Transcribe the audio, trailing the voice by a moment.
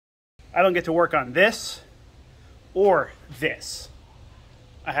I don't get to work on this or this.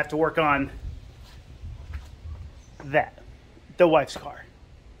 I have to work on that, the wife's car.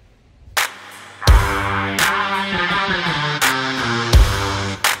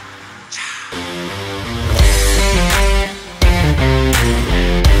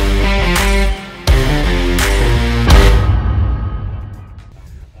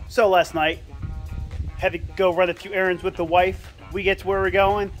 So last night, had to go run a few errands with the wife. We get to where we're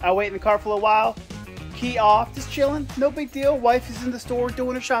going. I wait in the car for a while. Key off, just chilling, no big deal. Wife is in the store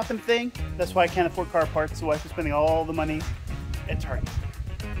doing her shopping thing. That's why I can't afford car parts. The wife is spending all the money at Target.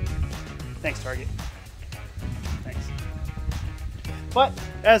 Thanks, Target. Thanks. But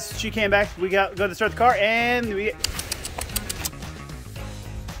as she came back, we go to start the car, and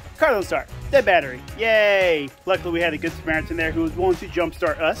car don't start. Dead battery. Yay! Luckily, we had a good Samaritan there who was willing to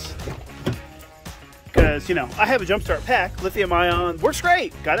jumpstart us. Because, you know, I have a jumpstart pack, lithium ion, works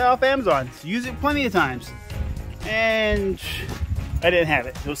great. Got it off Amazon. Used it plenty of times. And I didn't have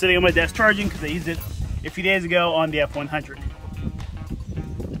it. It was sitting on my desk charging because I used it a few days ago on the F100.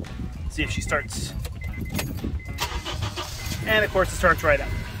 See if she starts. And of course, it starts right up.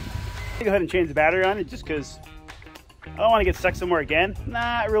 I'll go ahead and change the battery on it just because I don't want to get stuck somewhere again.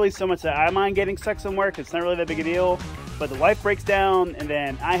 Not really so much that I mind getting stuck somewhere because it's not really that big a deal. But the wife breaks down and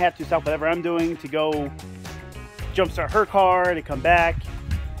then I have to stop whatever I'm doing to go jumpstart her car to come back.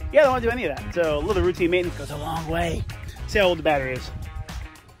 Yeah, I don't want to do any of that. So a little routine maintenance goes a long way. See how old the battery is.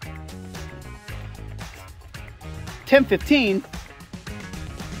 1015.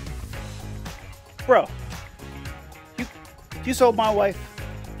 Bro, you sold my wife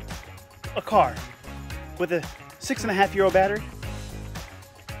a car with a 6.5-year-old battery?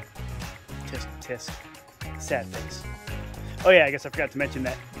 Tisk. Sad face. Oh yeah, I guess I forgot to mention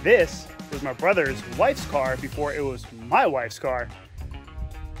that this was my brother's wife's car before it was my wife's car.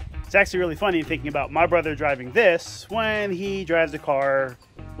 It's actually really funny thinking about my brother driving this when he drives a car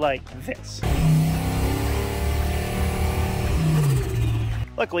like this.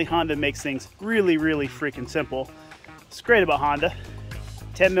 Luckily, Honda makes things really, really freaking simple. It's great about Honda.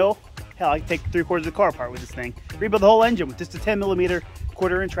 10 mil. Hell, I can take 3/4 of the car apart with this thing. Rebuild the whole engine with just a 10mm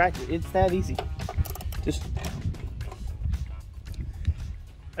 1/4-inch ratchet. It's that easy. Just,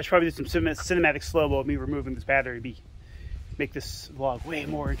 I should probably do some cinematic slow-mo of me removing this battery. Make this vlog way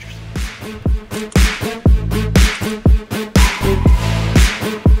more interesting.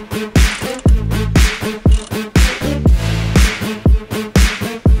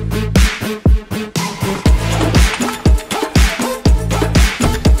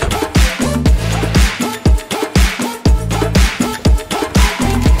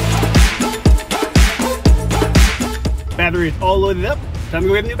 Battery is all loaded up. Time to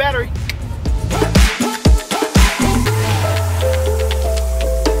go get a new battery.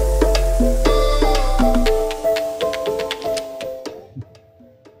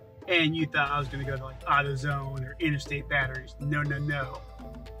 And you thought I was gonna go to like AutoZone or Interstate Batteries. No.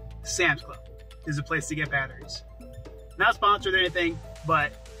 Sam's Club is a place to get batteries. Not sponsored or anything,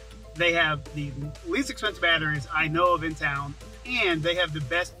 but they have the least expensive batteries I know of in town, and they have the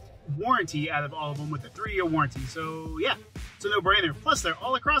best warranty out of all of them with a 3-year warranty. So yeah, it's a no-brainer. Plus they're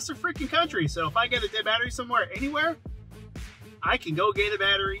all across the freaking country, so if I get a dead battery somewhere, anywhere, I can go get a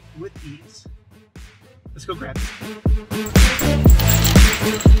battery with ease. Let's go grab it.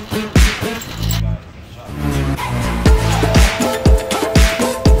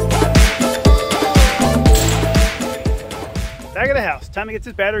 Back at the house, time to get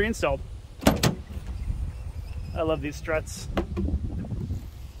this battery installed. I love these struts.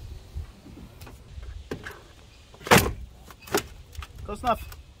 Close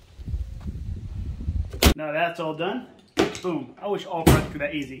enough. Now that's all done. Boom. I wish all projects were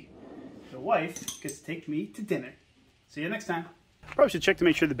that easy. The wife gets to take me to dinner. See you next time. Probably should check to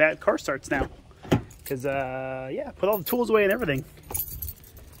make sure the car starts now. Because, yeah, put all the tools away and everything.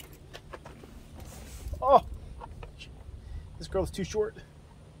 Oh! This girl is too short.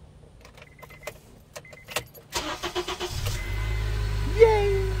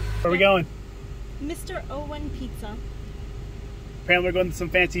 Yay! Where are we going? Mr. Owen Pizza. Apparently we're going to some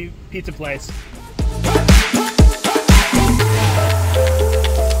fancy pizza place.